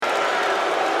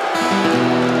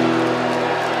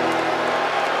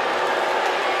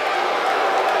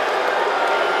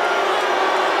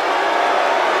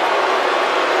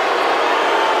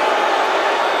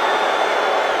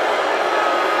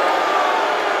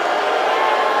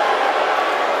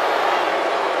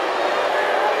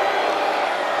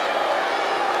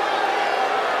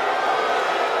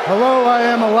Hello, I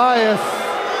am Elias.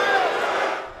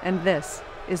 And this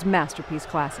is Masterpiece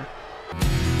Classic.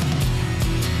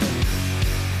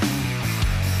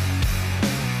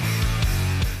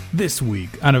 This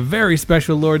week, on a very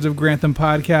special Lords of Grantham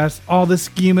podcast, all the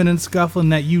scheming and scuffling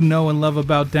that you know and love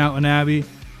about Downton Abbey,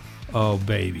 oh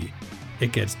baby,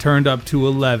 it gets turned up to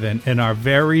 11 in our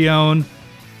very own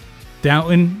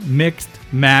Downton Mixed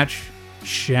Match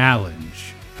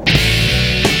Challenge.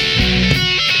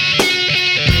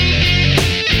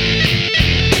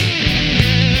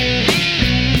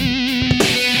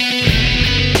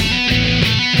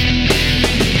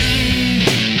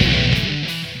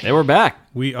 And we're back.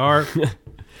 We're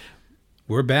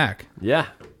back. Yeah.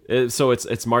 So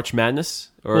it's March Madness,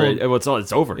 or it's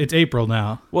over. It's April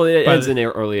now. Well, it ends in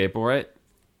early April, right?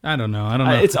 I don't know.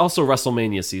 It's also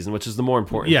WrestleMania season, which is the more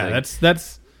important thing. Yeah,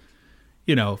 that's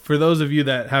for those of you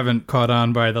that haven't caught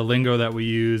on by the lingo that we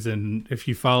use, and if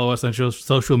you follow us on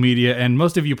social media, and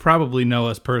most of you probably know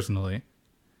us personally.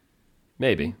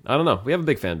 Maybe. I don't know. We have a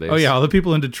big fan base. Oh, yeah, all the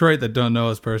people in Detroit that don't know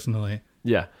us personally.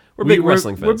 Yeah. We're big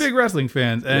wrestling fans. We're big wrestling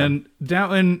fans, and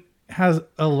Downton has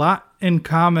a lot in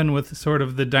common with sort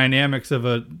of the dynamics of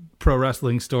a pro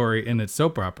wrestling story in its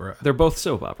soap opera. They're both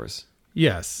soap operas.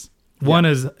 Yes. One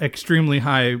is extremely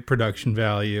high production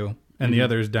value, and the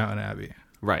other is Downton Abbey.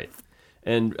 Right.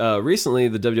 And recently,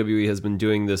 the WWE has been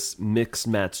doing this mixed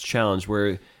match challenge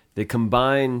where they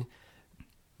combine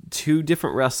two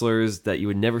different wrestlers that you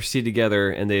would never see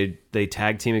together, and they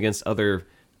tag team against other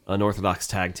unorthodox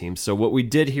tag teams. So what we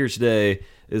did here today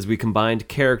is we combined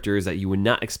characters that you would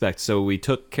not expect. So we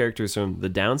took characters from the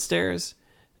downstairs,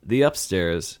 the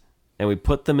upstairs, and we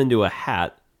put them into a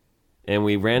hat, and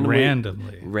we randomly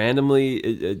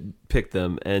picked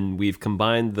them, and we've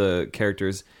combined the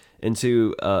characters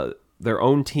into their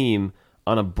own team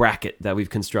on a bracket that we've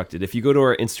constructed. If you go to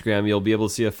our Instagram, you'll be able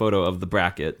to see a photo of the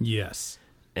bracket. Yes.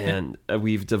 And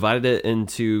we've divided it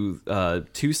into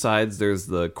two sides. There's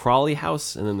the Crawley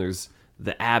House, and then there's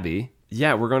the Abbey.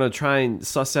 Yeah, we're going to try and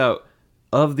suss out,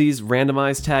 of these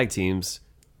randomized tag teams,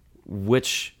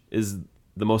 which is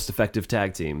the most effective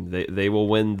tag team. They will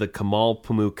win the Kamal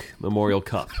Pamuk Memorial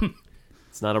Cup.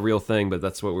 It's not a real thing, but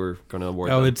that's what we're going to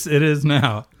award them. It is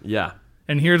now. Yeah.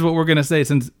 And here's what we're going to say,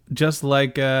 since just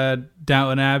like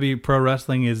Downton Abbey, pro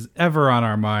wrestling is ever on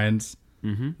our minds.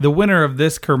 Mm-hmm. The winner of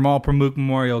this Kamal Pamuk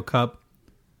Memorial Cup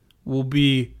will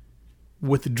be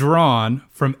withdrawn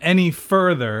from any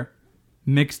further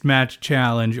mixed match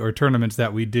challenge or tournaments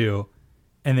that we do,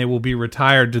 and they will be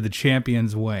retired to the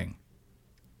champion's wing.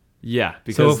 Yeah.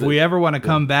 Because so if we ever want to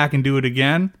come back and do it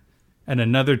again, and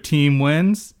another team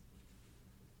wins,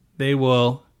 they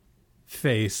will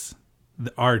face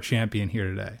our champion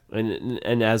here today.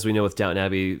 And as we know with Downton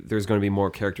Abbey, there's going to be more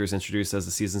characters introduced as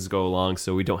the seasons go along,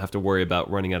 so we don't have to worry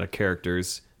about running out of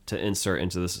characters to insert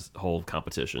into this whole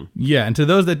competition. Yeah, and to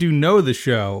those that do know the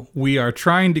show, we are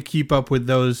trying to keep up with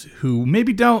those who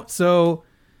maybe don't, so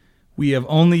we have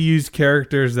only used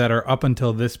characters that are up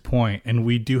until this point, and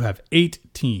we do have 8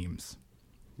 teams.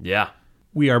 Yeah.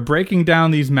 We are breaking down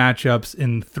these matchups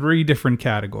in 3 different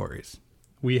categories.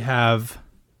 We have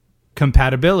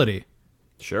compatibility.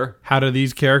 Sure. How do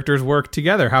these characters work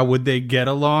together? How would they get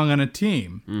along on a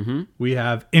team? Mm-hmm. We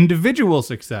have individual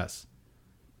success.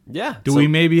 Yeah. Do we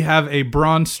maybe have a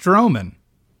Braun Strowman?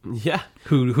 Yeah.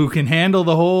 Who can handle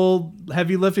the whole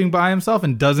heavy lifting by himself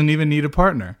and doesn't even need a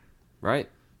partner? Right.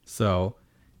 So,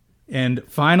 and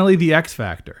finally, the X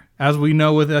Factor. As we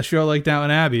know with a show like Downton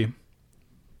Abbey,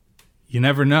 you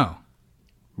never know.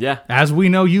 Yeah. As we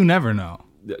know, you never know.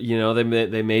 You know, they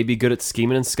may be good at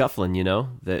scheming and scuffling, you know.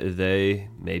 They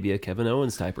may be a Kevin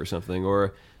Owens type or something,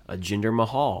 or a Jinder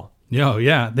Mahal. Oh,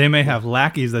 yeah. They may have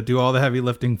lackeys that do all the heavy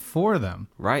lifting for them.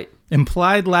 Right.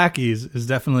 Implied lackeys is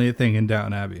definitely a thing in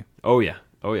Downton Abbey. Oh, yeah.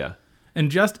 Oh, yeah.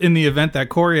 And just in the event that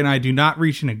Corey and I do not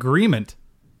reach an agreement,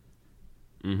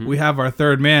 we have our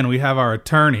third man. We have our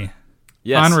attorney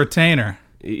on retainer.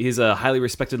 He's a highly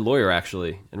respected lawyer,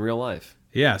 actually, in real life.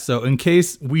 Yeah, so in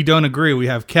case we don't agree, we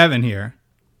have Kevin here.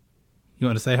 You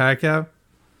want to say hi, Kev?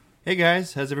 Hey,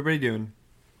 guys. How's everybody doing?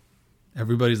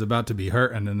 Everybody's about to be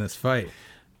hurting in this fight.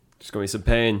 There's going to be some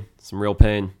pain, some real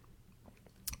pain.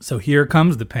 So here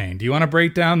comes the pain. Do you want to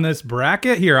break down this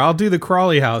bracket? Here, I'll do the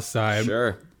Crawley House side.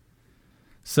 Sure.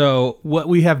 So what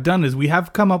we have done is we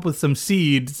have come up with some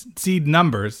seed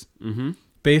numbers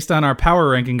based on our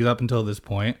power rankings up until this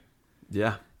point.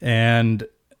 Yeah. And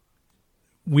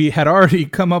we had already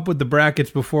come up with the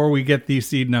brackets before we get these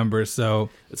seed numbers,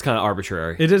 so it's kind of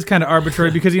arbitrary. It is kind of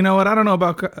arbitrary because you know what? I don't know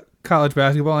about college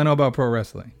basketball. I know about pro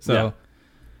wrestling. So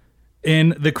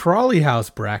in the Crawley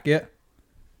House bracket,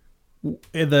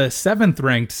 the 7th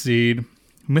ranked seed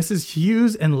Mrs.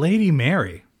 Hughes and Lady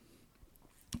Mary.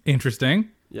 Interesting.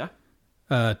 Yeah.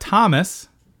 Thomas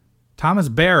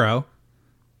Barrow,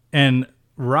 and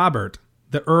Robert,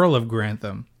 the Earl of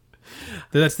Grantham.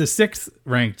 That's the 6th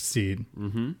ranked seed.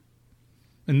 Mm-hmm.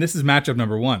 And this is matchup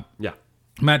number 1. Yeah.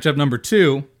 Matchup number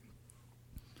 2,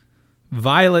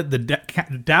 Violet, the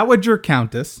Dowager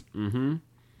Countess, and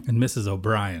Mrs.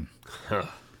 O'Brien.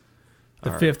 The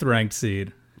 5th ranked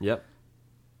seed. Yep.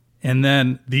 And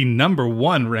then the number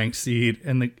 1 ranked seed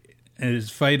and is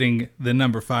fighting the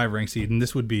number 5 ranked seed. And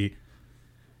this would be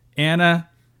Anna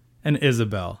and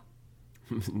Isabel.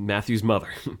 Matthew's mother.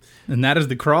 And that is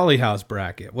the Crawley House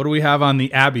bracket. What do we have on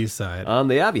the Abbey side? On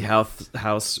the Abbey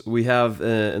house, we have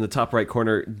in the top right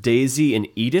corner Daisy and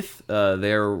Edith.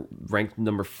 They're ranked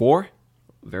number 4.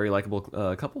 Very likable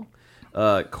couple.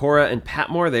 Cora and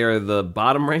Patmore, they are the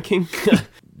bottom ranking.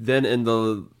 Then in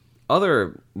the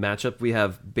other matchup, we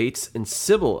have Bates and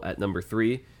Sybil at number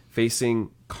 3,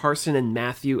 facing Carson and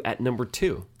Matthew at number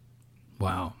 2.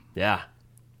 Wow. Yeah.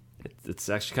 It's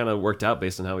actually kind of worked out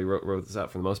based on how we wrote this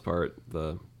out for the most part,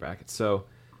 the bracket. So,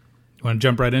 You want to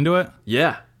jump right into it?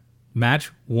 yeah.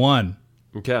 Match 1.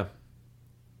 Okay.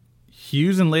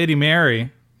 Hughes and Lady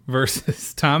Mary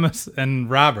versus Thomas and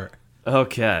Robert.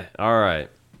 Okay. All right.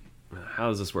 How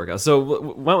does this work out? So,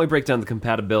 why don't we break down the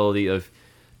compatibility of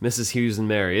Mrs. Hughes and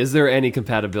Mary? Is there any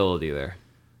compatibility there?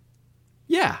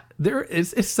 Yeah. There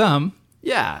is some.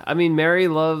 Yeah. I mean, Mary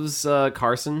loves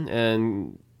Carson,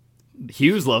 and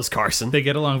Hughes loves Carson. They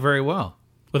get along very well.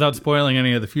 Without spoiling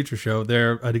any of the future show,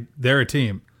 they're a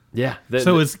team. Yeah.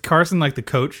 So is Carson like the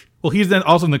coach? Well, he's then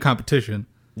also in the competition.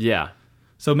 Yeah.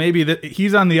 So maybe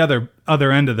he's on the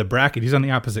other end of the bracket. He's on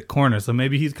the opposite corner. So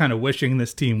maybe he's kind of wishing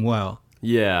this team well.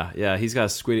 Yeah, yeah, he's got a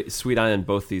sweet eye on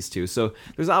both these two. So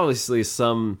there's obviously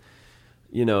some,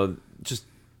 just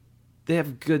they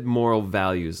have good moral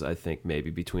values, I think,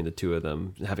 maybe between the two of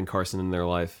them, having Carson in their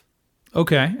life.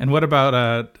 Okay, and what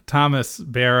about Thomas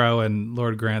Barrow and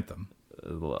Lord Grantham?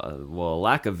 Well,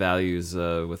 lack of values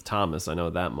with Thomas, I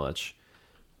know that much.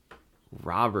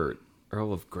 Robert,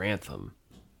 Earl of Grantham,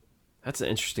 that's an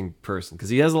interesting person because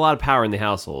he has a lot of power in the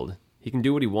household. He can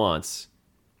do what he wants.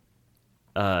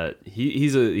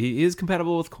 He is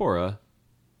compatible with Cora.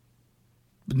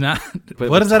 But But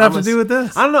what does that have to Thomas- do with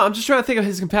this? I don't know. I'm just trying to think of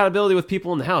his compatibility with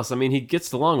people in the house. I mean, he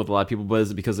gets along with a lot of people, but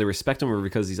is it because they respect him or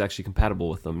because he's actually compatible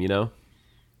with them,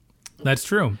 That's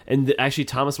true. And actually,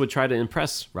 Thomas would try to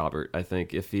impress Robert, I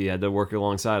think, if he had to work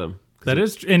alongside him. That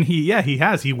is, and he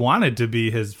has. He wanted to be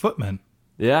his footman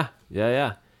Yeah.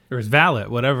 or his valet,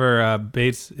 whatever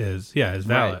Bates is. Yeah, his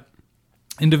valet. Right.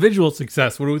 Individual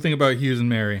success. What do we think about Hughes and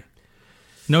Mary?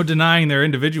 No denying their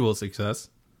individual success.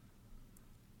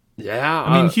 Yeah.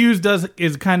 I mean, Hughes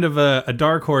is kind of a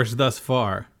dark horse thus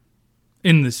far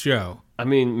in this show. I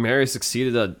mean, Mary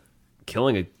succeeded at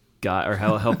killing a guy or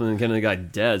helping getting a guy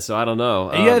dead, so I don't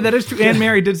know. Yeah, that is true. And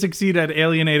Mary did succeed at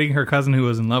alienating her cousin who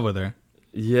was in love with her.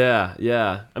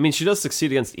 Yeah. I mean, she does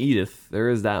succeed against Edith. There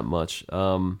is that much.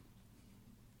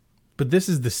 But this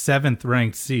is the 7th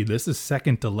ranked seed. This is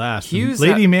second to last. Hughes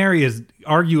Lady Mary is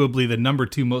arguably the number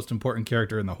 2 most important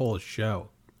character in the whole show.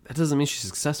 That doesn't mean she's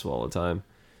successful all the time.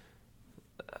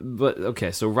 But,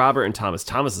 okay, so Robert and Thomas.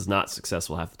 Thomas is not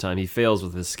successful half the time. He fails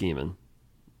with his scheming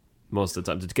most of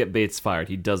the time. To get Bates fired,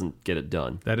 he doesn't get it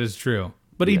done. That is true.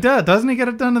 But he does. Doesn't he get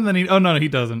it done? And then oh, no, he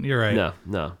doesn't. You're right.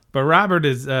 No. But Robert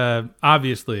is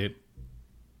obviously...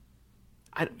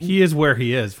 he is where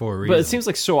he is for a reason. But it seems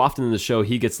like so often in the show,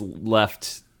 he gets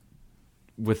left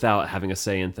without having a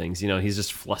say in things. He's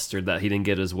just flustered that he didn't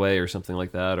get his way or something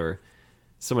like that, or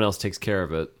someone else takes care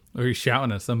of it. Or he's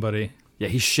shouting at somebody. Yeah,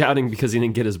 he's shouting because he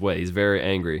didn't get his way. He's very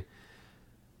angry.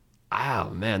 Oh,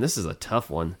 man, this is a tough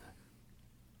one.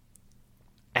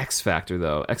 X Factor,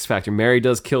 though. X Factor. Mary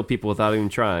does kill people without even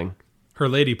trying. Her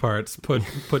lady parts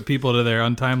put people to their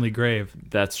untimely grave.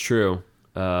 That's true.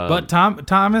 But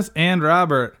Thomas and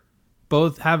Robert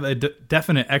both have a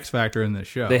definite X factor in this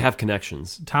show. They have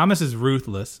connections. Thomas is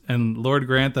ruthless, and Lord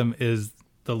Grantham is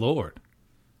the Lord.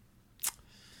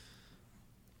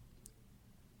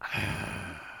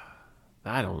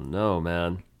 I don't know,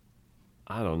 man.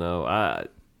 I don't know.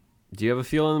 Do you have a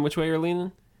feeling which way you're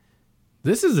leaning?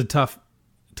 This is a tough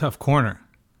corner.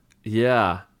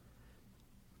 Yeah.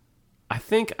 I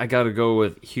think I got to go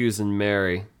with Hughes and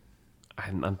Mary.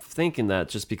 I'm thinking that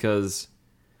just because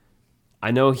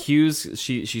I know Hughes,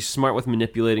 she's smart with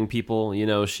manipulating people.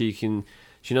 She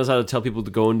knows how to tell people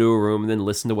to go into a room and then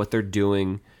listen to what they're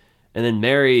doing. And then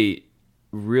Mary,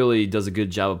 really does a good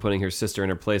job of putting her sister in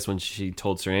her place when she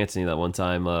told Sir Anthony that one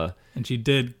time. And she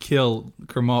did kill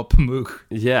Kermal Pamuk.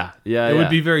 Yeah. It would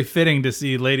be very fitting to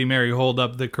see Lady Mary hold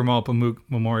up the Kermal Pamuk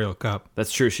Memorial Cup.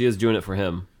 That's true. She is doing it for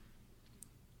him.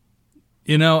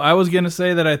 You know, I was going to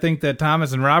say that I think that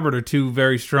Thomas and Robert are two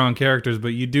very strong characters, but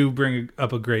you do bring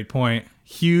up a great point.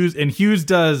 Hughes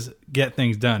does get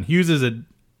things done. Hughes is in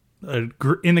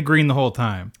the green the whole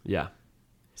time. Yeah.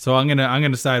 So I'm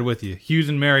gonna side with you. Hughes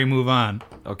and Mary move on.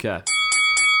 Okay.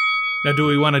 Now, do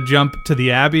we want to jump to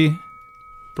the Abbey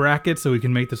bracket so we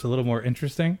can make this a little more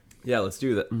interesting? Yeah, let's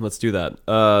do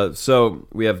that. So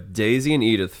we have Daisy and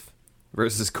Edith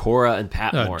versus Cora and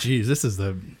Patmore. Oh, geez, this is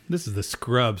the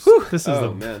scrubs. This is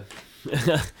man. This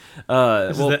is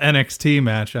the NXT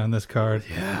match on this card.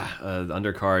 Yeah,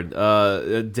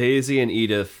 undercard. Daisy and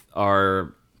Edith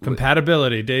are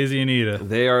Compatibility. Daisy and Edith.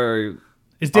 They are.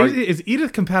 Is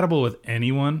Edith compatible with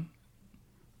anyone?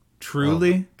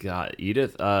 Truly? Oh God,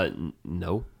 Edith.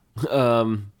 No.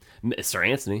 Sir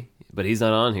Anthony, but he's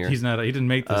not on here. He didn't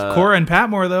make this. Cora and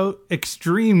Patmore, though,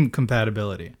 extreme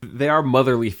compatibility. They are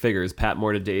motherly figures.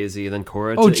 Patmore to Daisy, and then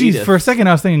Cora to geez, Edith. for a second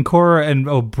I was thinking Cora and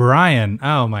O'Brien.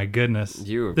 Oh my goodness.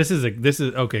 This is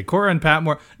okay. Cora and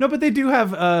Patmore. No, but they do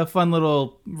have a fun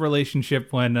little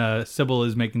relationship when Sybil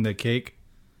is making the cake.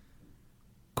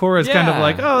 Cora's kind of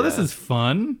like, this is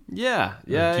fun. Yeah.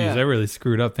 I really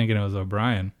screwed up thinking it was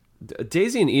O'Brien.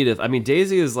 Daisy and Edith. I mean,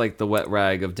 Daisy is like the wet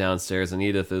rag of downstairs, and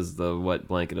Edith is the wet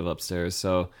blanket of upstairs.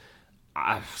 So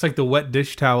it's like the wet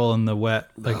dish towel and the wet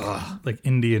like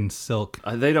Indian silk.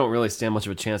 They don't really stand much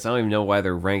of a chance. I don't even know why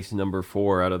they're ranked number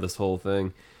 4 out of this whole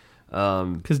thing.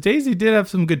 Because Daisy did have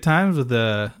some good times with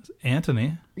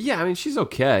Anthony. Yeah, I mean, she's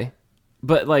okay,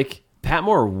 but like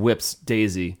Patmore whips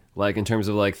Daisy, like in terms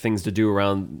of like things to do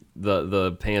around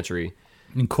the pantry.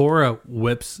 And Cora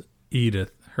whips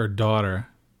Edith, her daughter.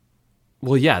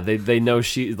 Well, yeah, they know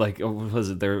she like what was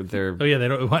it? They're they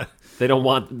don't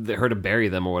want her to bury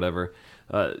them or whatever.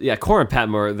 Cora and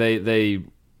Patmore they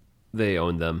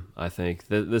own them. I think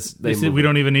we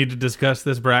don't even need to discuss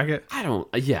this bracket. I don't.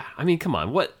 Yeah, I mean, come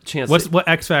on, what chance? What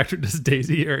X factor does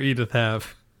Daisy or Edith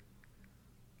have?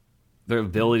 Their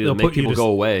ability to make people go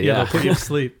away. Yeah, they'll put you to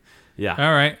sleep. Yeah.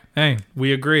 All right. Hey,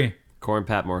 we agree. Cora and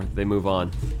Patmore, they move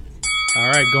on. All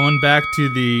right, going back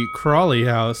to the Crawley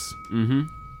house. Mm-hmm.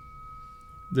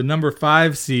 The number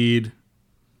 5 seed,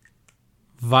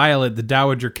 Violet, the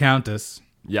Dowager Countess.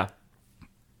 Yeah.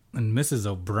 And Mrs.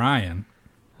 O'Brien.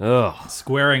 Ugh.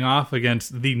 Squaring off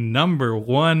against the number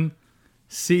 1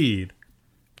 seed,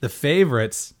 the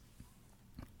favorites,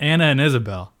 Anna and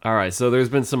Isabel. All right, so there's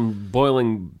been some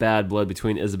boiling bad blood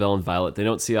between Isabel and Violet. They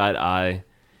don't see eye to eye.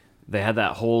 They had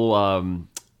that whole,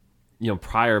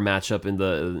 prior matchup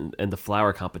in the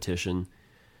flower competition.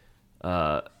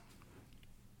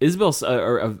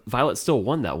 Violet still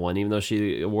won that one, even though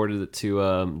she awarded it to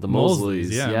the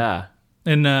Mosleys. Yeah.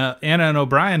 And Anna and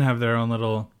O'Brien have their own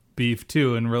little beef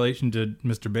too in relation to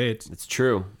Mr. Bates. It's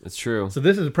true. So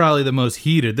this is probably the most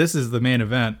heated. This is the main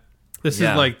event. This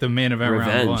is like the main event.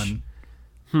 Revenge.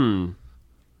 Round 1.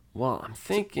 Well, I'm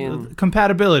thinking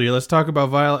compatibility. Let's talk about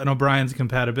Violet and O'Brien's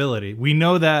compatibility. We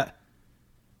know that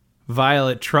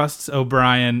Violet trusts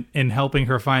O'Brien in helping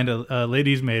her find a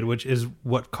lady's maid, which is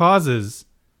what causes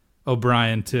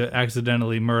O'Brien to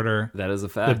accidentally murder that is a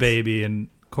fact. The baby in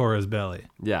Cora's belly.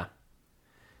 Yeah.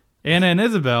 Anna and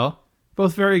Isabel,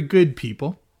 both very good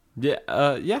people.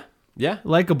 Yeah.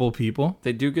 Likeable people.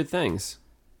 They do good things.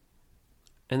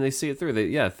 And they see it through.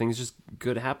 Things just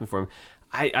good happen for them.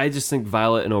 I just think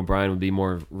Violet and O'Brien would be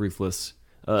more ruthless.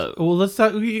 Well, let's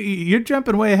talk. You're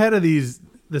jumping way ahead of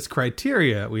this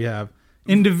criteria we have.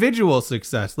 Individual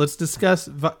success. Let's discuss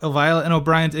Violet and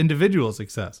O'Brien's individual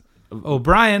success.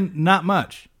 O'Brien, not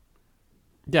much.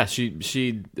 Yeah, she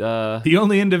the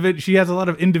only she has a lot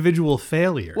of individual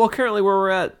failure. Well, currently where we're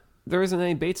at, there isn't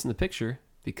any Bates in the picture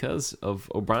because of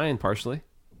O'Brien partially.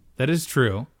 That is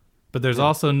true, but there's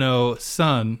also no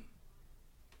son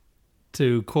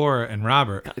to Cora and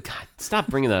Robert. God, stop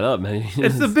bringing that up, man.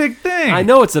 It's the big thing. I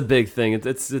know it's a big thing.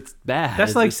 It's bad.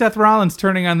 That's like Seth Rollins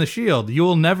turning on the Shield. You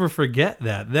will never forget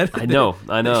that. I know.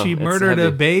 She murdered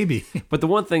a baby. But the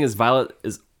one thing is, Violet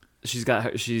is.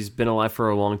 She's been alive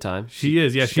for a long time. She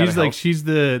is, yeah. She's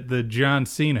the John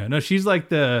Cena. No, she's like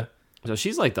the. So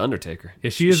she's like the Undertaker.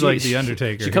 Yeah, she is like the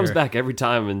Undertaker. She comes back every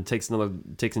time and takes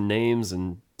names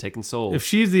and taking souls. If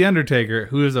she's the Undertaker,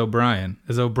 who is O'Brien?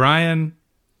 Is O'Brien?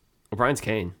 O'Brien's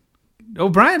Kane.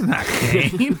 O'Brien's not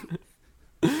Kane.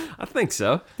 I think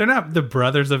so. They're not the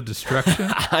Brothers of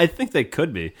Destruction. I think they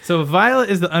could be. So if Violet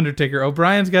is the Undertaker,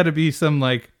 O'Brien's got to be some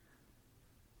like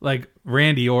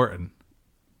Randy Orton.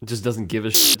 Just doesn't give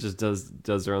a shit. Just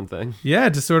does their own thing. Yeah,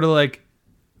 just sort of like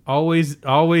always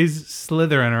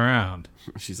slithering around.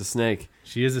 She's a snake.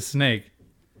 She is a snake.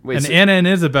 Wait, and so- Anna and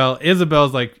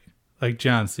Isabel's like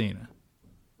John Cena.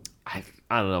 I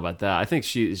don't know about that. I think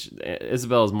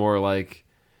Isabel is more like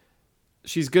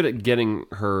she's good at getting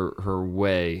her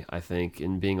way. I think,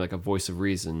 and being like a voice of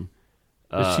reason.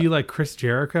 Is she like Chris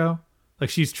Jericho? Like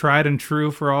she's tried and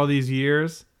true for all these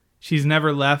years. She's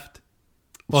never left.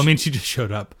 Well, I mean, she just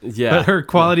showed up. Yeah. But her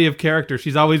quality of character,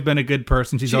 she's always been a good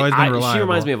person. She's always been reliable. She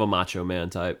reminds me of a Macho Man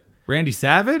type. Randy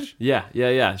Savage? Yeah.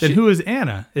 Then who is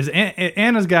Anna?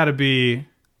 Anna's got to be...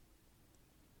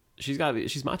 She's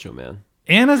Macho Man.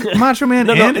 Anna's Macho Man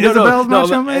Isabel's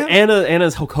Macho Man?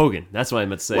 Anna's Hulk Hogan. That's what I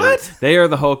meant to say. What? They are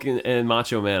the Hulk and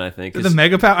Macho Man, I think. The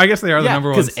Mega Power? I guess they are the number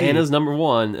one because seed. Anna's number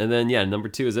one, and then, number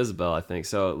two is Isabel, I think.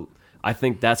 So I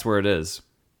think that's where it is.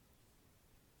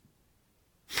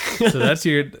 So that's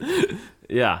your...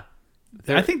 Yeah.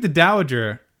 I think the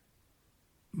Dowager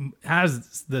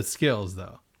has the skills,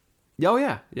 though. Oh,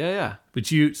 yeah. But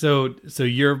so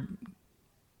you're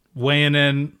weighing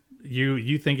in.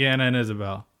 You think Anna and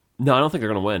Isabel? No, I don't think they're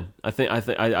gonna win. I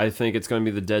think it's gonna be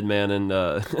the Dead Man and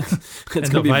it's And gonna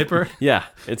the be Viper? Yeah,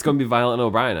 it's gonna be Violet and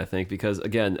O'Brien. I think because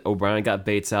again, O'Brien got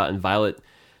Bates out, and Violet,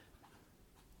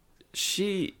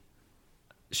 she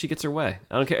gets her way.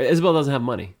 I don't care. Isabel doesn't have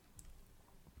money.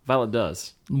 Violet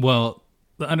does. Well,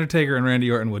 the Undertaker and Randy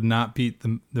Orton would not beat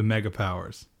the Mega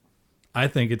Powers. I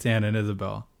think it's Anna and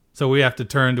Isabel. So we have to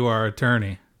turn to our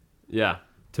attorney Yeah.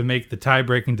 to make the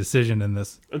tie-breaking decision in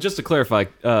this. Just to clarify,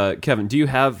 Kevin, do you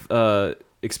have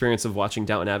experience of watching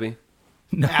Downton Abbey?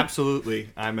 Absolutely.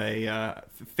 I'm a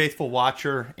faithful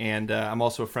watcher, and I'm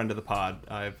also a friend of the pod.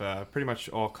 I've pretty much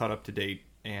all caught up to date.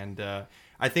 And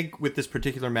I think with this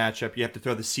particular matchup, you have to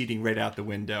throw the seeding right out the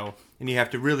window, and you have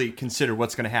to really consider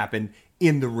what's going to happen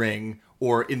in the ring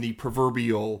or in the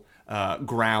proverbial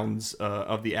grounds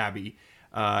of the Abbey.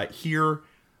 Here,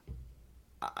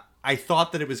 I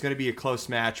thought that it was going to be a close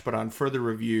match, but on further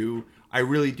review, I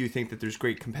really do think that there's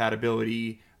great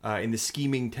compatibility in the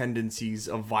scheming tendencies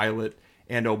of Violet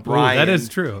and O'Brien. Ooh, that is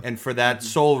true. And for that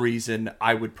sole reason,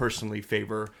 I would personally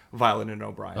favor Violet and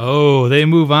O'Brien. Oh, they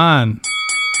move on.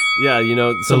 Yeah,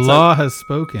 The law has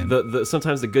spoken.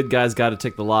 Sometimes the good guys got to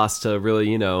take the loss to really,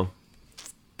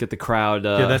 get the crowd.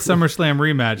 Yeah, that SummerSlam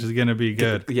rematch is going to be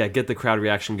good. Get the crowd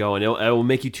reaction going. It will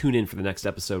make you tune in for the next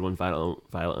episode when Violet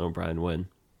and O'Brien win.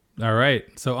 All right.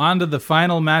 So on to the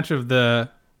final match of the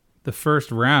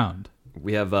first round.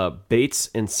 We have Bates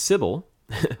and Sybil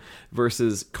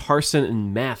versus Carson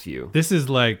and Matthew. This is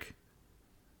like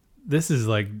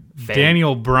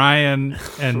Daniel Bryan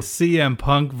and CM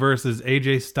Punk versus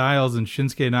AJ Styles and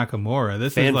Shinsuke Nakamura.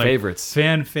 This Fan is like favorites.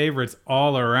 Fan favorites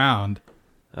all around.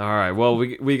 All right. Well,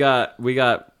 we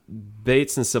got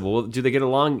Bates and Sybil. Well, do they get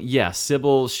along? Yeah.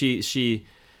 Sybil, she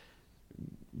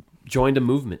joined a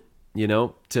movement,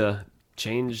 to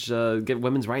change, get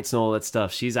women's rights and all that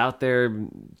stuff. She's out there,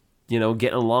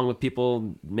 getting along with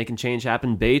people, making change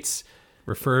happen. Bates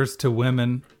refers to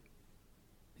women.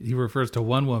 He refers to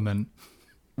one woman.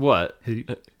 What?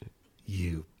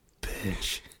 You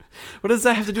bitch. What does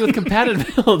that have to do with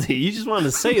compatibility? You just wanted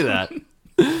to say that.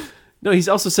 No, he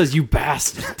also says you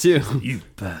bastard too. You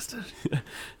bastard.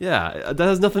 Yeah, that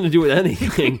has nothing to do with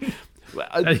anything.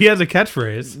 He has a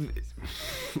catchphrase.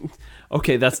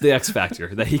 Okay, that's the X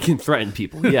factor, that he can threaten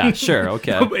people. Yeah, sure,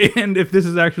 okay. And if this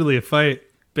is actually a fight,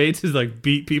 Bates is like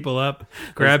beat people up,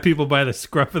 grab people by the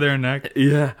scruff of their neck.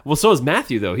 Yeah. Well, so is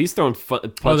Matthew though. He's throwing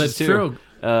punches that's too. true.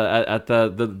 At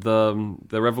the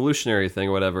revolutionary thing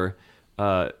or whatever.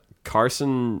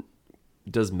 Carson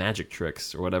does magic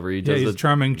tricks or whatever. He does he's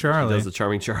Charming Charlie. He does the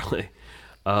Charming Charlie.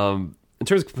 In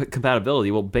terms of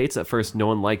compatibility, well, Bates at first no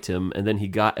one liked him, and then he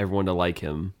got everyone to like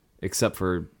him except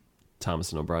for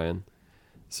Thomas and O'Brien.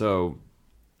 So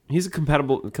he's a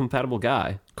compatible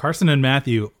guy. Carson and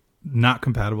Matthew, not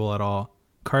compatible at all.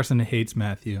 Carson hates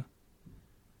Matthew.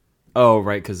 Oh,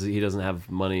 right, because he doesn't have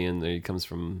money and he comes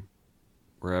from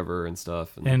wherever and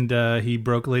stuff. And he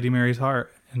broke Lady Mary's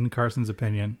heart, in Carson's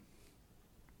opinion.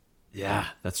 Yeah,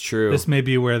 that's true. This may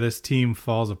be where this team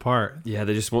falls apart. Yeah,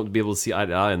 they just won't be able to see eye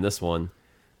to eye in this one.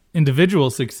 Individual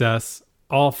success,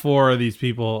 all four of these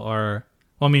people are...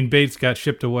 Well, I mean, Bates got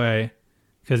shipped away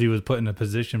because he was put in a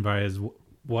position by his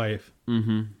wife.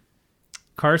 Mm-hmm.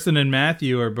 Carson and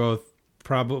Matthew are both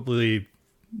probably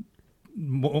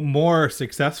more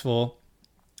successful.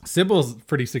 Sybil's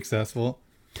pretty successful.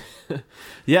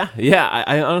 Yeah.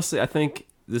 I honestly, I think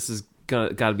this is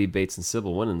got to be Bates and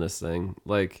Sybil winning this thing.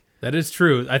 Like, that is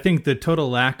true. I think the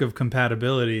total lack of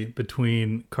compatibility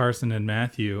between Carson and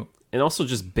Matthew and also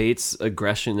just Bates'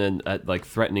 aggression and at like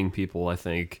threatening people, I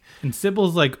think. And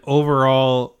Sybil's like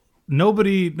overall,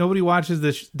 nobody watches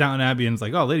this Downton Abbey and is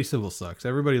like, oh, Lady Sybil sucks.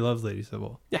 Everybody loves Lady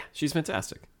Sybil. Yeah, she's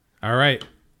fantastic. All right,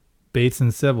 Bates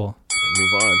and Sybil.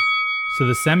 Move on. So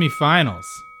the semifinals,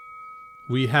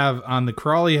 we have on the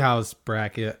Crawley House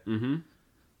bracket,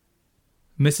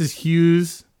 Mrs.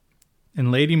 Hughes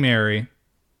and Lady Mary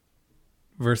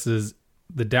versus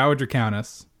the Dowager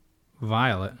Countess,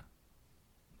 Violet,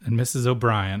 and Mrs.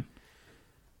 O'Brien.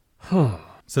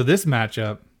 So this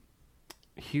matchup,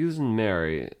 Hughes and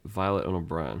Mary, Violet and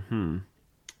O'Brien.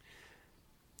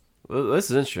 Well,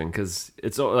 this is interesting because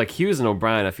it's like Hughes and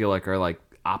O'Brien. I feel like are like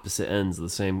opposite ends of the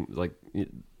same, like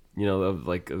of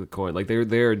like a coin. Like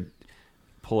they're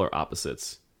polar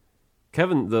opposites.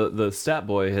 Kevin, the stat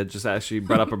boy, had just actually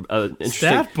brought up an interesting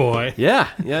Stat boy. Yeah.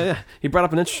 He brought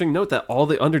up an interesting note that all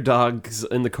the underdogs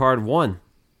in the card won.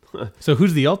 So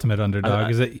who's the ultimate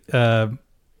underdog? Is it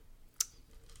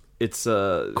It's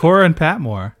Cora and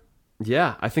Patmore?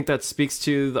 Yeah, I think that speaks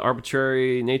to the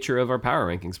arbitrary nature of our power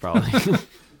rankings, probably.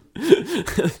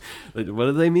 What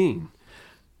do they mean?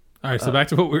 All right, so back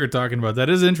to what we were talking about. That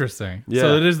is interesting. Yeah.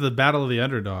 So it is the battle of the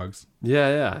underdogs.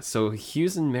 Yeah. So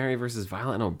Hughes and Mary versus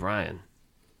Violet and O'Brien.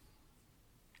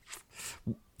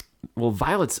 Well,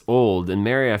 Violet's old, and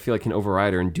Mary, I feel like, can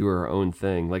override her and do her own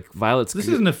thing. Like Violet's. This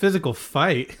isn't a physical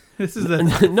fight. This is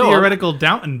a No, theoretical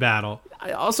Downton battle.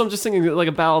 I'm just thinking like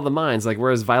a battle of the minds. Like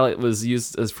whereas Violet was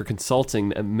used as for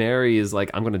consulting, and Mary is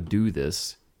like, I'm going to do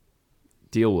this.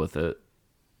 Deal with it.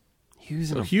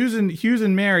 Hughes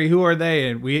and Mary, who are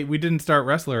they? And we didn't start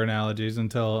wrestler analogies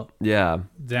until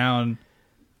down.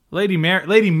 Lady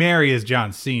Mary is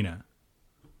John Cena.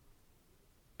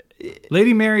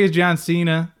 Lady Mary is John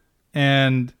Cena,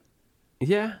 and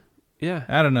yeah.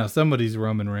 I don't know. Somebody's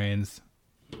Roman Reigns.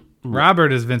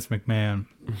 Robert is Vince McMahon.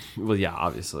 Well, yeah,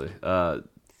 obviously.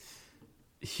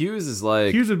 Hughes is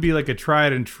like Hughes would be like a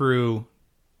tried and true,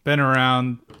 been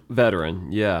around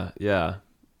veteran. Yeah.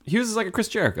 Hughes is like a Chris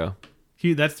Jericho.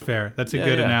 That's fair. That's a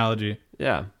good analogy.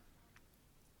 Yeah.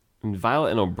 And Violet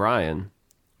and O'Brien.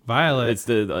 Violet. It's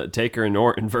the Taker and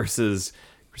Orton versus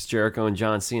Chris Jericho and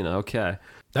John Cena. Okay.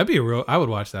 That'd be I would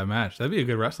watch that match. That'd be a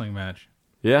good wrestling match.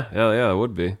 Yeah, it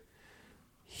would be.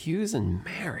 Hughes and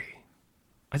Mary.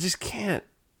 I just can't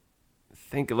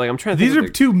think of, like, I'm trying to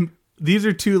think. These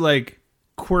are two like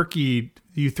quirky,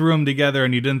 you threw them together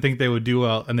and you didn't think they would do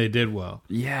well, and they did well.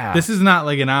 Yeah. This is not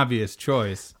like an obvious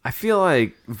choice. I feel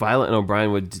like Violet and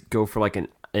O'Brien would go for like an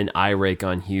eye rake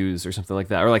on Hughes or something like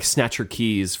that, or like snatch her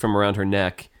keys from around her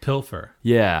neck. Pilfer.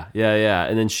 Yeah.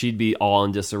 And then she'd be all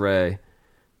in disarray.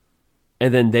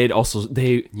 And then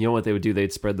you know what they would do?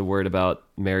 They'd spread the word about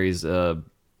Mary's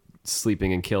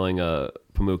sleeping and killing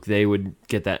Pamuk. They would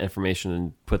get that information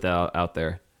and put that out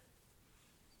there.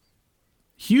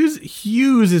 Hughes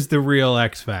is the real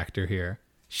X factor here.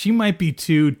 She might be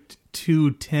too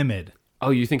timid.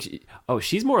 Oh, you think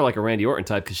she's more like a Randy Orton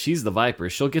type because she's the Viper.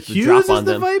 She'll get the Hughes drop is on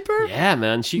the them. Viper? Yeah,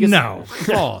 man. She gets No,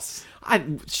 false.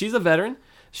 She's a veteran.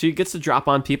 She gets to drop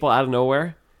on people out of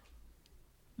nowhere.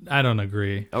 I don't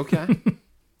agree. Okay.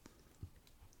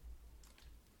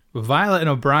 Violet and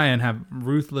O'Brien have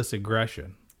ruthless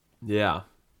aggression. Yeah.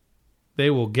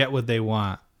 They will get what they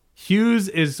want. Hughes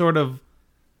is sort of,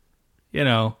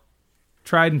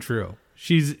 tried and true.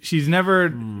 She's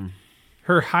never.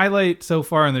 Her highlight so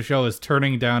far in the show is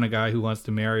turning down a guy who wants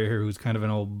to marry her, who's kind of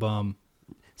an old bum.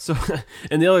 So,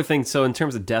 and the other thing, so in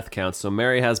terms of death counts, so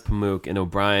Mary has Pamuk and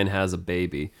O'Brien has a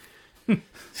baby.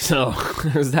 So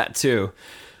there's that too.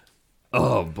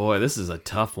 Oh boy, this is a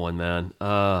tough one, man.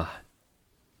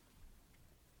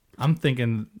 I'm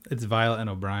thinking it's Violet and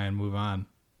O'Brien. Move on.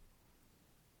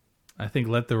 I think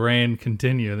let the reign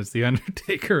continue. It's the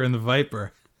Undertaker and the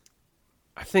Viper.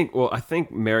 I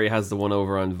think Mary has the one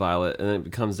over on Violet, and then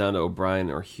it comes down to O'Brien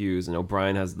or Hughes, and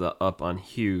O'Brien has the up on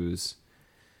Hughes.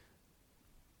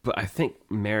 But I think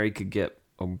Mary could get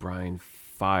O'Brien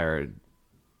fired.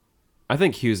 I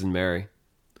think Hughes and Mary.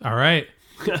 All right.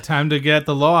 Time to get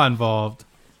the law involved.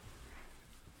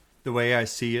 The way I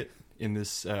see it in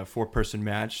this four-person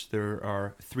match, there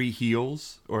are three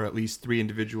heels, or at least three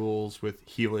individuals with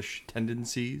heelish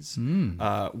tendencies.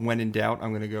 When in doubt, I'm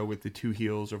going to go with the two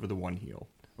heels over the one heel,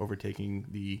 overtaking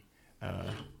the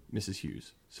Mrs.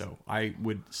 Hughes. So I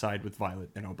would side with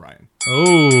Violet and O'Brien.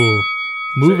 Oh,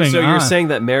 moving on. So you're saying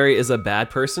that Mary is a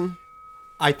bad person?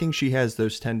 I think she has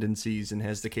those tendencies and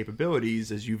has the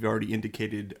capabilities, as you've already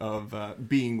indicated, of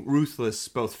being ruthless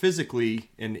both physically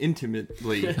and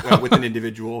intimately with an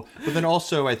individual, but then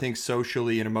also, I think,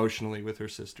 socially and emotionally with her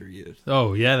sister Edith.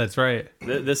 Oh, yeah, that's right.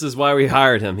 This is why we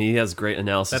hired him. He has great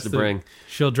analysis to bring.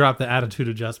 She'll drop the attitude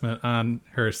adjustment on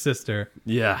her sister.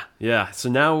 Yeah, yeah. So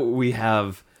now we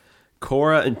have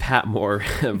Cora and Patmore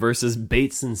versus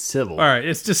Bates and Sybil. All right,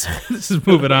 this is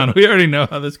moving on. We already know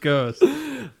how this goes.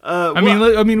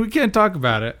 I mean, we can't talk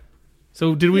about it.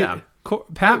 So did we? Yeah.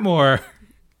 Patmore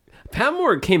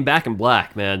came back in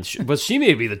black, man. But she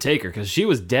may be the taker because she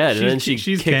was dead, and then she's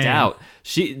kicked came. out.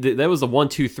 That was the 1,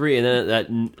 2, 3, and then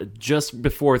that just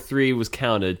before 3 was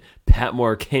counted,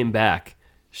 Patmore came back.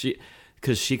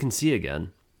 Because she can see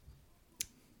again,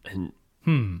 and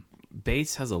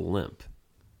Bates has a limp.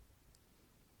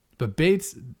 But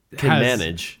Bates Can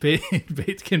manage.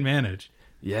 Bates can manage.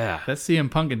 Yeah. That's CM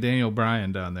Punk and Daniel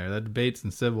Bryan down there. That's Bates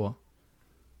and Sybil.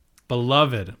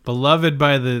 Beloved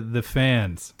by the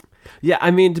fans. Yeah,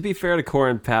 I mean, to be fair to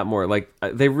Cora and Patmore, like,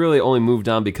 they really only moved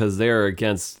on because they're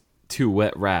against 2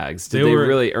 wet rags. Did they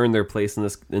really earn their place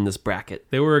in this bracket?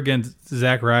 They were against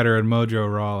Zack Ryder and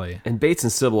Mojo Rawley. And Bates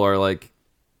and Sybil are like,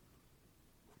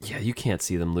 yeah, you can't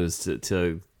see them lose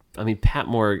to I mean,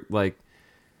 Patmore, like,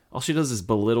 all she does is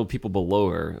belittle people below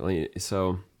her. Like,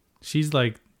 so she's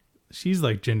like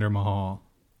Jinder Mahal.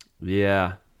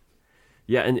 Yeah.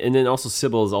 Yeah, and then also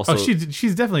Sybil is also... Oh,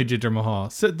 she's definitely Jinder Mahal.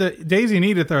 So the Daisy and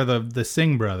Edith are the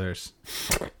Singh brothers.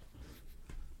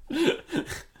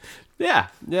 Yeah.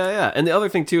 And the other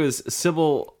thing, too, is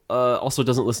Sybil also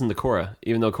doesn't listen to Cora,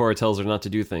 even though Cora tells her not to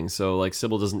do things. So, like,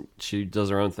 Sybil doesn't... She does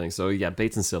her own thing. So, yeah,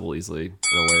 Bates and Sybil easily in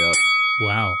a way up.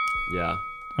 Wow. Yeah.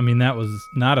 I mean, that was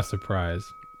not a surprise.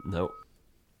 Nope.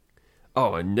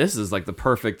 Oh, and this is, like, the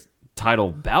perfect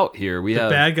title bout here. We have...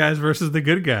 The bad guys versus the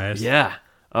good guys. Yeah.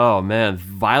 Oh, man.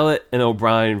 Violet and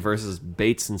O'Brien versus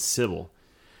Bates and Sybil.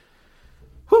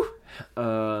 Whew.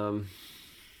 To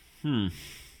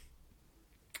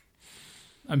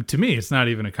me, it's not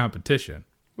even a competition.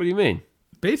 What do you mean?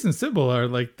 Bates and Sybil are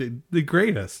like the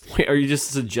greatest. Wait, are you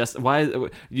just suggesting... Why? Do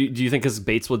you think because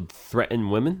Bates would threaten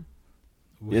women?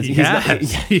 He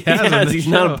has. He's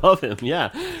not above him. Yeah.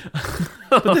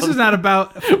 But this is not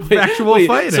about actual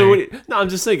fighting. So no, I'm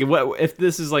just thinking, what if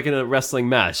this is like in a wrestling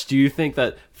match? Do you think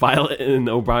that Violet and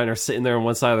O'Brien are sitting there on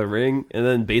one side of the ring, and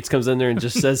then Bates comes in there and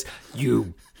just says,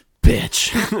 "You bitch"?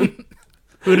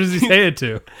 Who does he say it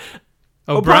to?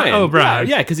 O'Brien.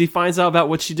 Yeah, because he finds out about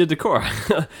what she did to Cora.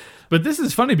 But this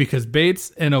is funny because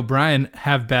Bates and O'Brien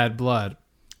have bad blood,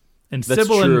 and That's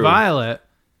Sybil true. and Violet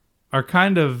are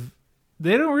kind of...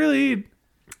 They don't really...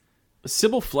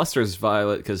 Sybil flusters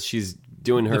Violet because she's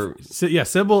doing her...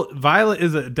 Violet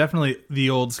is definitely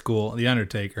the old school, the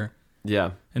Undertaker.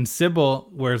 Yeah. And Sybil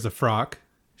wears a frock.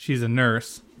 She's a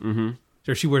nurse. Mm-hmm.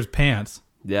 Or she wears pants.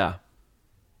 Yeah.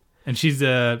 And has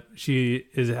a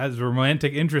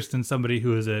romantic interest in somebody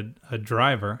who is a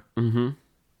driver. Mm-hmm.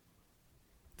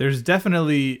 There's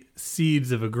definitely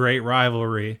seeds of a great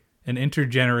rivalry, an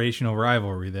intergenerational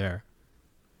rivalry there.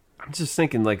 I'm just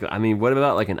thinking, like, I mean, what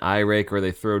about like an eye rake where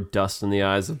they throw dust in the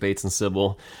eyes of Bates and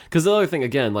Sybil? Because the other thing,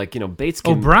 again, like, you know, Bates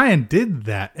can... O'Brien did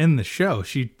that in the show.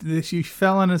 She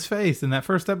fell on his face in that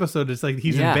first episode. It's like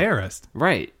he's embarrassed.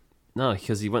 Right. No,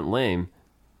 because he went lame.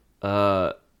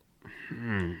 I'm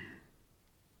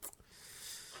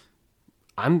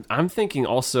thinking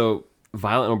also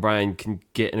Violet and O'Brien can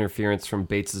get interference from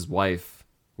Bates's wife,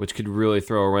 which could really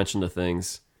throw a wrench into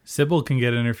things. Sybil can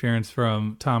get interference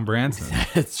from Tom Branson.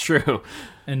 It's true.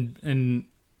 And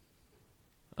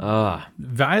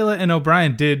Violet and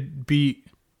O'Brien did beat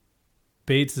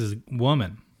Bates's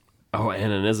woman. Oh,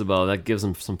 Anna and Isabel. That gives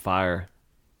them some fire.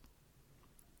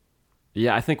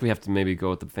 Yeah, I think we have to maybe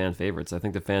go with the fan favorites. I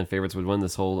think the fan favorites would win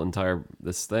this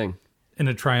thing. In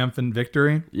a triumphant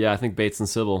victory? Yeah, I think Bates and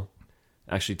Sybil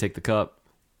actually take the cup.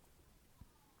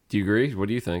 Do you agree? What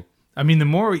do you think? I mean, the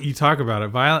more you talk about it,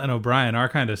 Violet and O'Brien are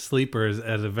kind of sleepers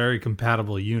as a very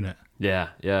compatible unit. Yeah.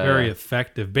 Very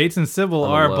effective. Bates and Sybil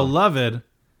are beloved,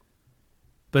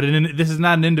 but this is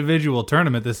not an individual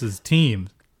tournament. This is teams.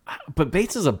 But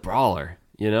Bates is a brawler,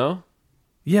 you know?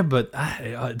 Yeah, but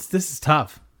this is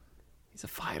tough. He's a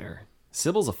fighter.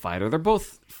 Sybil's a fighter. They're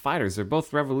both fighters. They're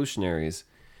both revolutionaries.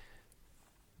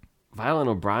 Violet and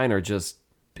O'Brien are just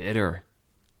bitter.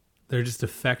 They're just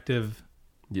effective.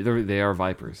 They are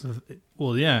vipers.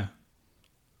 Well, yeah.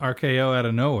 RKO out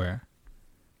of nowhere.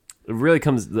 It really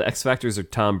comes... The X Factors are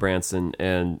Tom Branson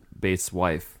and Bates'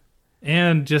 wife.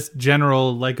 And just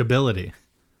general likability.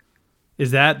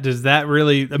 Does that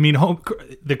really... I mean,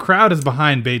 the crowd is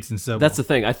behind Bates and Sybil. That's the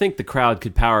thing. I think the crowd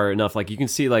could power enough. Like, you can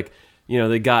see, like,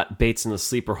 they got Bates in the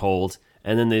sleeper hold,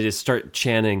 and then they just start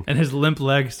chanting, And his limp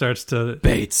leg starts to...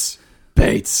 Bates,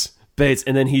 Bates, Bates,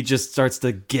 and then he just starts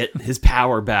to get his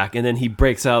power back, and then he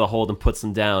breaks out of the hold and puts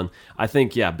them down. I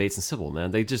think, Bates and Sybil,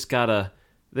 man, they just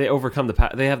they overcome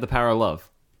they have the power of love.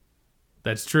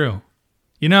 That's true.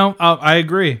 I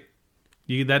agree.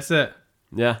 That's it.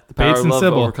 Yeah, the power Bates of and love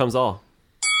Sybil. overcomes all.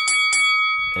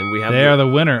 And we have They are the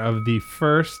winner of the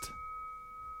first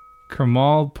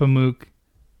Kamal Pamuk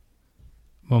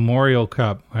Memorial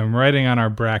Cup. I'm writing on our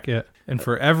bracket. And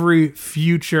for every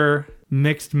future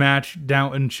mixed match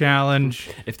Downton challenge,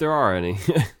 if there are any.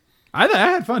 I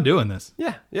had fun doing this.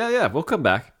 Yeah, we'll come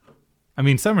back. I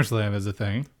mean, SummerSlam is a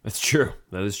thing. That's true.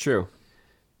 That is true.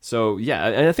 So,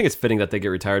 and I think it's fitting that they get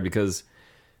retired because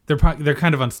They're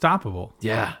kind of unstoppable.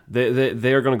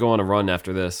 they are going to go on a run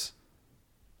after this.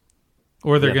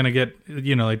 Or they're Yeah. going to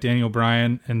get, like Daniel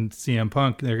Bryan and CM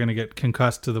Punk, they're going to get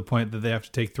concussed to the point that they have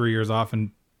to take 3 years off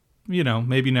and,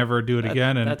 maybe never do it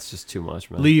again and That's just too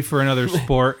much, man. leave for another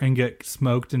sport and get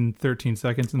smoked in 13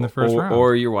 seconds in the first round.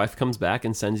 Or your wife comes back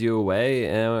and sends you away,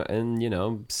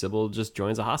 and Sybil just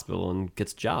joins a hospital and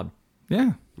gets a job.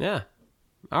 Yeah. Yeah.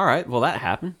 All right. Well, that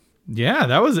happened. Yeah,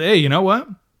 that was, hey, you know what?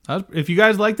 If you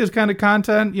guys like this kind of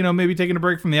content, maybe taking a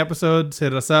break from the episodes,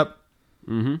 hit us up.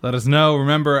 Mm-hmm. Let us know.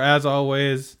 Remember, as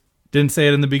always, didn't say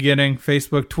it in the beginning,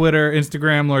 Facebook, Twitter,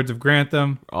 Instagram, Lords of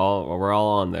Grantham. We're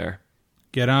all on there.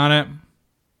 Get on it.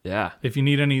 Yeah. If you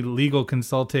need any legal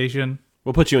consultation.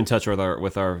 We'll put you in touch with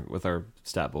our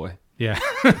stat boy. Yeah.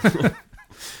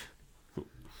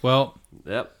 Well,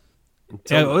 Yep.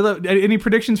 any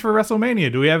predictions for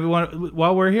WrestleMania? Do we have one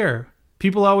while we're here?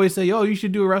 People always say, "Oh, you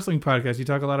should do a wrestling podcast. You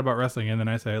talk a lot about wrestling." And then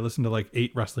I say, "I listen to like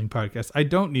 8 wrestling podcasts. I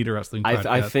don't need a wrestling podcast.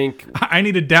 I think I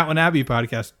need a Downton Abbey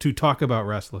podcast to talk about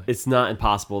wrestling." it's not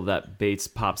impossible that Bates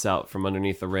pops out from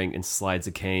underneath the ring and slides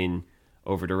a cane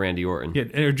over to Randy Orton.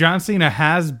 Yeah, John Cena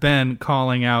has been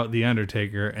calling out The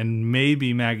Undertaker, and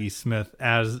maybe Maggie Smith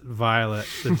as Violet,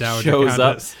 the Dowager Shows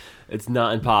up. Countess. It's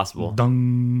not impossible.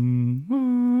 Dung.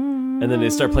 And then they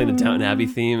start playing the Downton Abbey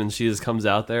theme, and she just comes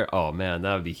out there. Oh man,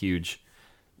 that would be huge.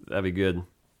 That'd be good.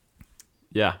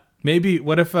 Yeah. Maybe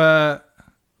what if Robert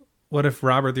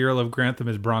the Earl of Grantham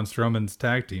is Braun Strowman's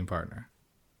tag team partner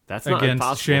That's not against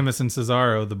impossible. Sheamus and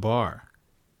Cesaro, the Bar?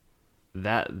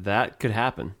 That could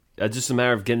happen. Just a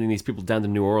matter of getting these people down to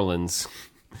New Orleans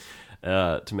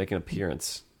to make an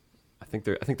appearance. I think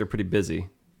they're pretty busy.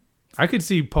 I could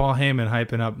see Paul Heyman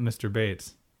hyping up Mr.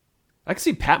 Bates, I could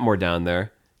see Patmore down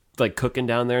there, like cooking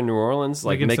down there in New Orleans,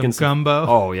 like making some gumbo.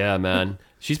 Oh yeah, man.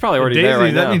 She's probably already Daisy, there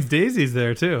right that now. means Daisy's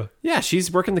there too Yeah, she's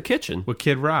working the kitchen. with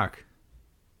Kid Rock.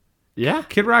 Yeah.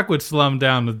 Kid Rock would slum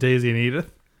down with Daisy and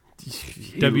Edith.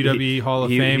 WWE Hall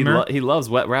of Famer. He loves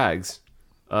wet rags.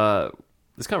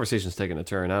 This conversation's taking a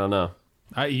turn. I don't know.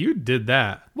 You did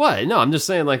that. What? No, I'm just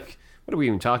saying, like, what are we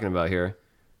even talking about here?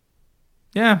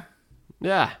 Yeah.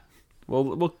 Yeah.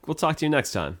 We'll talk to you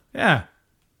next time. Yeah.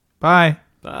 Bye.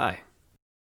 Bye.